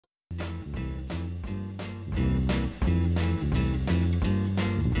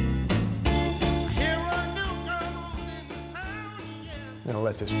I'm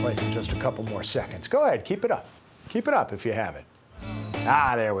going to let this play for just a couple more seconds. Go ahead, keep it up. Keep it up if you have it.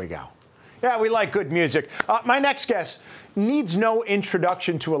 Ah, there we go. Yeah, we like good music. My next guest needs no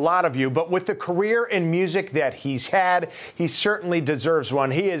introduction to a lot of you, but with the career in music that he's had, he certainly deserves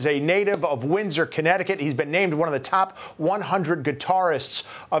one. He is a native of Windsor, Connecticut. He's been named one of the top 100 guitarists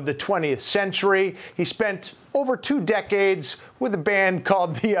of the 20th century. He spent over 2 decades with a band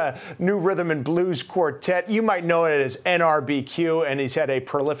called the New Rhythm and Blues Quartet. You might know it as NRBQ, and he's had a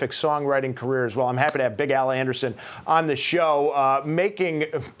prolific songwriting career as well. I'm happy to have Big Al Anderson on the show, making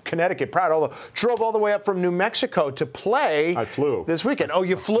Connecticut proud, although drove all the way up from New Mexico to play. I flew. This weekend. Oh,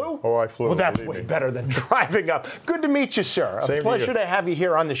 you flew? Oh, I flew. Well, that's way better than driving up. Good to meet you, sir. Same a pleasure to have you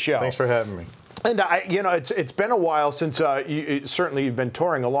here on the show. Thanks for having me. And you know, it's been a while since certainly you've been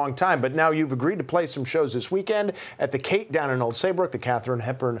touring a long time, but now you've agreed to play some shows this weekend at the Kate down in Old Saybrook, the Katharine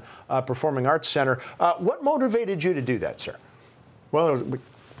Hepburn Performing Arts Center. What motivated you to do that, sir? Well,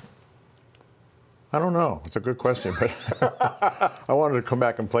 I don't know. It's a good question, but I wanted to come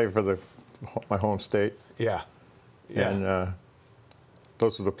back and play for my home state. Yeah. Yeah. And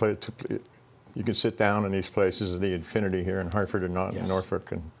those are the places. You can sit down in these places, the Infinity here in Hartford and Yes.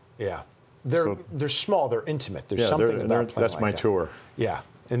 Norfolk, and yeah. They're small, they're intimate. There's something about playing that's like my that. tour. Yeah.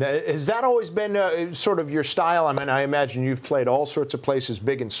 And has that always been sort of your style? I mean, I imagine you've played all sorts of places,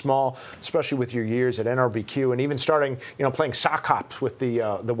 big and small, especially with your years at NRBQ, and even starting, you know, playing sock hops with the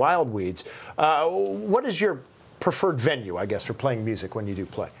Wildweeds. What is your preferred venue, I guess, for playing music when you do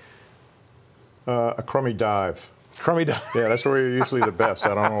play? A crummy dive. Crummy dive. Yeah, that's where you're usually the best.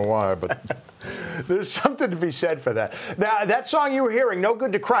 I don't know why, but there's something to be said for that. Now, that song you were hearing, "No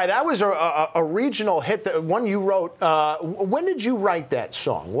Good to Cry," that was a regional hit, the one you wrote. When did you write that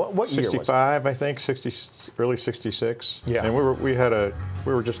song? What year was it? 65, I think, early 66. Yeah. And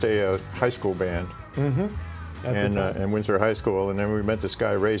we were just a high school band. Mm-hmm. In Windsor High School, and then we met this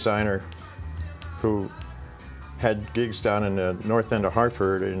guy, Ray Ziner, who had gigs down in the north end of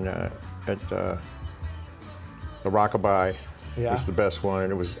Hartford and at the Rockabye. Yeah. Was the best one,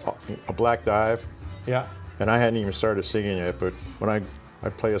 and it was a black dive. Yeah. And I hadn't even started singing yet, but when I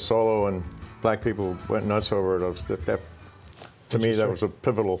play a solo and black people went nuts over it, to me that was a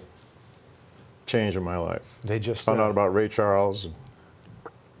pivotal change in my life. They just found out about Ray Charles.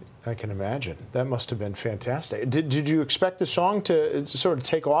 I can imagine. That must have been fantastic. Did you expect the song to sort of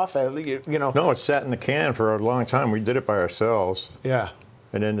take off? You know? No, it sat in the can for a long time. We did it by ourselves. Yeah.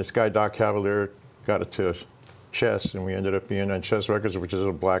 And then this guy, Doc Cavalier, got it to Chess, and we ended up being on Chess Records, which is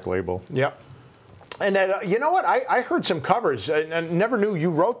a black label. Yep. And you know what? I heard some covers. I never knew you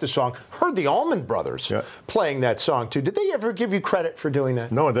wrote the song. Heard the Allman Brothers playing that song, too. Did they ever give you credit for doing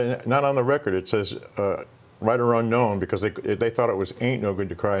that? No, not on the record. It says writer unknown, because they thought it was Ain't No Good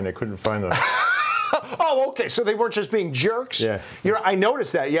to Cry, and they couldn't find the... Oh, okay. So they weren't just being jerks? Yeah. I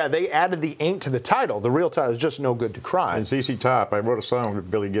noticed that. Yeah, they added the ain't to the title. The real title is just No Good to Cry. And ZZ Top, I wrote a song with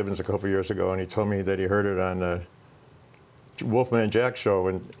Billy Gibbons a couple years ago, and he told me that he heard it on the Wolfman Jack show,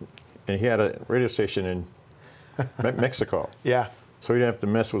 and he had a radio station in Mexico. Yeah. So he didn't have to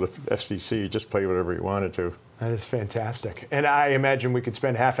mess with the FCC, just play whatever he wanted to. That is fantastic. And I imagine we could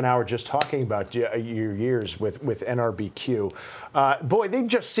spend half an hour just talking about your years with NRBQ. Boy, they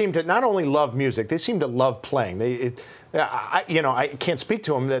just seem to not only love music, they seem to love playing. I can't speak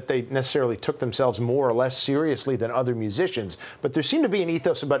to them that they necessarily took themselves more or less seriously than other musicians, but there seemed to be an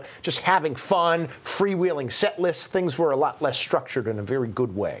ethos about just having fun, freewheeling set lists. Things were a lot less structured in a very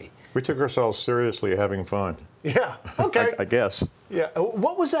good way. We took ourselves seriously having fun. Yeah, okay. I guess. Yeah.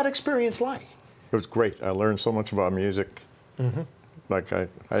 What was that experience like? It was great. I learned so much about music. Mm-hmm. Like I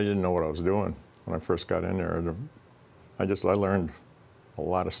didn't know what I was doing when I first got in there. I learned a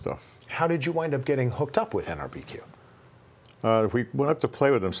lot of stuff. How did you wind up getting hooked up with NRBQ? We went up to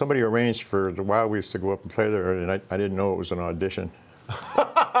play with them. Somebody arranged for the Wildweeds to go up and play there, and I didn't know it was an audition.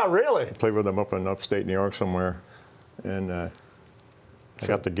 Really? I played with them up in upstate New York somewhere, and I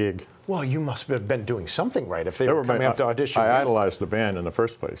got the gig. Well, you must have been doing something right if they were coming up to audition. I idolized the band in the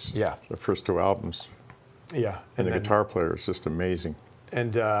first place. Yeah. The first 2 albums. Yeah. And the guitar player is just amazing.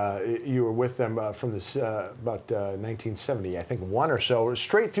 And you were with them from this about 1970, I think, 1 or so,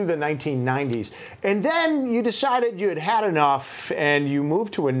 straight through the 1990s. And then you decided you had had enough, and you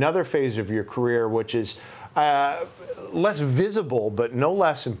moved to another phase of your career, which is less visible but no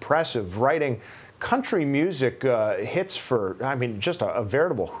less impressive, writing country music hits for, I mean, just a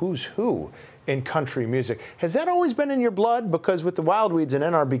veritable who's who in country music. Has that always been in your blood? Because with the Wildweeds and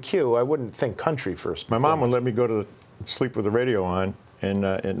NRBQ, I wouldn't think country first. My mom would let me go to sleep with the radio on, and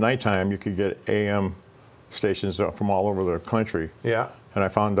at nighttime you could get AM stations from all over the country. Yeah. And I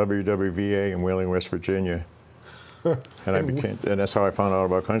found WWVA in Wheeling, West Virginia. and that's how I found out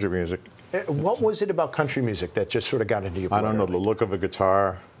about country music. What was it about country music that just sort of got into your blood? I don't know, the look of a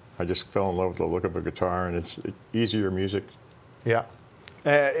guitar. I just fell in love with the look of a guitar, and it's easier music. Yeah.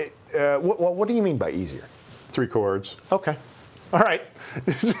 What do you mean by easier? 3 chords. Okay. All right.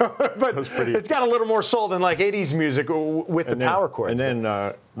 But it's got a little more soul than like 80s music with the power chords. And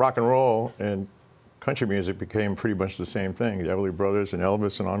then rock and roll and country music became pretty much the same thing. The Allman Brothers and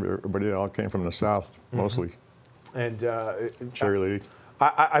Elvis and everybody all came from the South, mostly. And Shirley.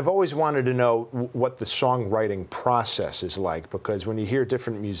 I've always wanted to know what the songwriting process is like, because when you hear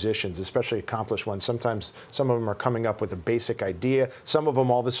different musicians, especially accomplished ones, sometimes some of them are coming up with a basic idea. Some of them,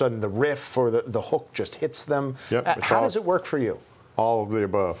 all of a sudden, the riff or the hook just hits them. Yep, how does it work for you? All of the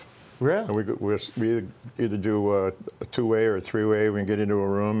above. Really? And we either do a 2-way or a 3-way. We can get into a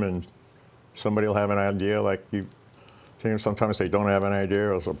room and somebody will have an idea. Like sometimes they don't have an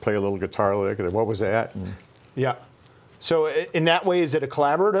idea, or they'll play a little guitar lick. And what was that? And yeah. So in that way, is it a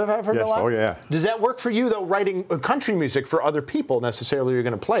collaborative effort? Yes. Oh, yeah. Does that work for you, though, writing country music for other people necessarily? You're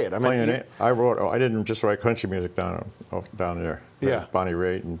going to play it. I mean, I didn't just write country music down there. Yeah. Bonnie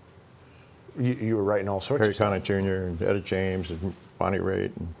Raitt and you were writing all sorts of stuff. Connick Jr. and Etta James and Bonnie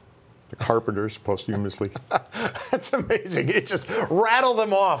Raitt and the Carpenters posthumously. That's amazing. You just rattle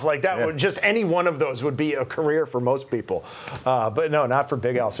them off like that. Yeah. Just any one of those would be a career for most people. But no, not for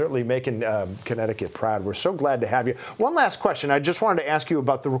Big Al. Certainly making Connecticut proud. We're so glad to have you. One last question. I just wanted to ask you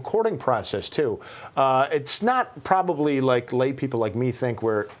about the recording process, too. It's not probably like lay people like me think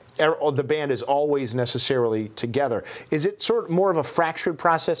where the band is always necessarily together. Is it sort of more of a fractured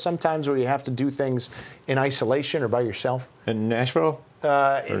process sometimes where you have to do things in isolation or by yourself? In Nashville?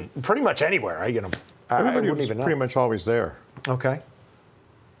 Pretty much anywhere. I wouldn't even know. Pretty much always there. Okay.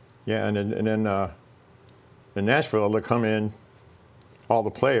 Yeah, and then in Nashville, they'll come in, all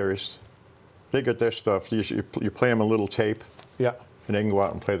the players, they get their stuff. You play them a little tape. Yeah. And they can go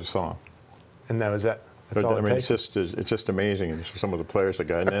out and play the song. And that was that. That's all it takes? It's just amazing. Some of the players that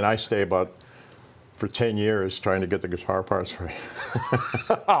got, and then I stay for 10 years trying to get the guitar parts right.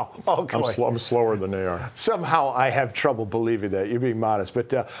 Oh, I'm slower than they are. Somehow I have trouble believing that. You're being modest. But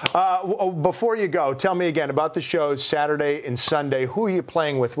before you go, tell me again about the shows Saturday and Sunday. Who are you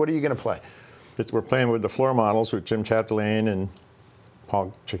playing with? What are you going to play? We're playing with the Floor Models with Jim Chapdelaine and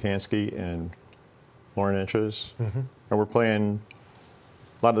Paul Chikansky and Lauren Inches. And we're playing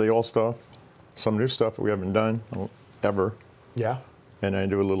a lot of the old stuff, some new stuff that we haven't done ever. Yeah. And I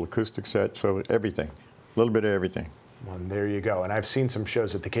do a little acoustic set, so everything, a little bit of everything. Well, there you go. And I've seen some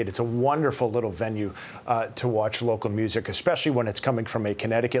shows at the Cade. It's a wonderful little venue to watch local music, especially when it's coming from a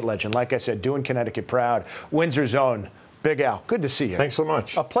Connecticut legend. Like I said, doing Connecticut proud. Windsor's own Big Al. Good to see you. Thanks so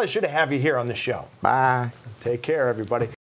much. A pleasure to have you here on the show. Bye. Take care, everybody.